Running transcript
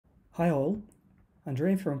Hi all,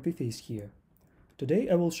 Andre from Pythia here. Today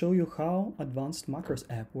I will show you how Advanced Macros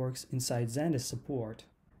app works inside Zendesk Support.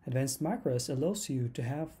 Advanced Macros allows you to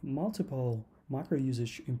have multiple macro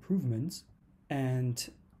usage improvements and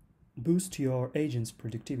boost your agent's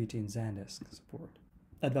productivity in Zendesk Support.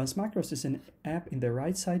 Advanced Macros is an app in the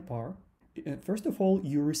right sidebar. First of all,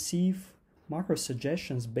 you receive macro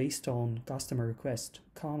suggestions based on customer request,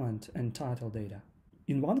 comment, and title data.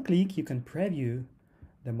 In one click, you can preview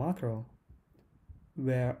the macro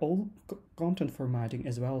where all content formatting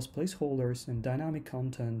as well as placeholders and dynamic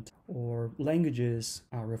content or languages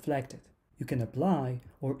are reflected. You can apply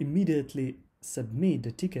or immediately submit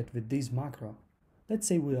the ticket with this macro. Let's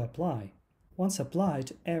say we apply. Once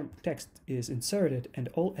applied, text is inserted and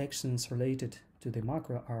all actions related to the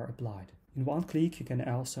macro are applied. In one click, you can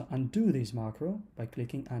also undo this macro by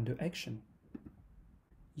clicking Undo Action.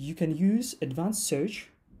 You can use advanced search.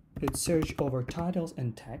 Let's search over titles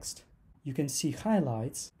and text. You can see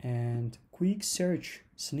highlights and quick search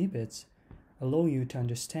snippets allow you to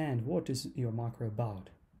understand what is your macro about.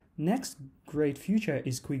 Next great feature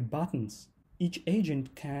is quick buttons. Each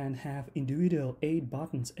agent can have individual 8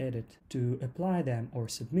 buttons added to apply them or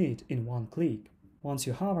submit in one click. Once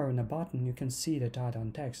you hover on a button, you can see the title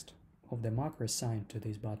and text of the macro assigned to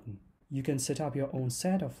this button. You can set up your own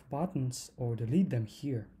set of buttons or delete them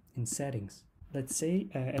here in settings. Let's say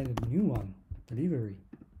I add a new one, delivery,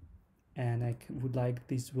 and I would like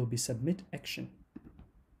this will be submit action.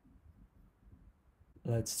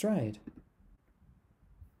 Let's try it.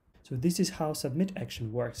 So this is how submit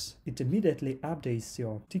action works. It immediately updates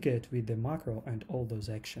your ticket with the macro and all those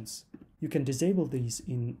actions. You can disable these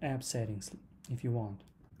in app settings if you want.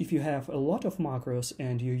 If you have a lot of macros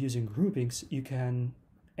and you're using groupings, you can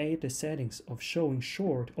add the settings of showing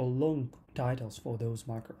short or long titles for those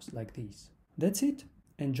macros like these. That's it.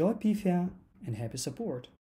 Enjoy Pythia and happy support.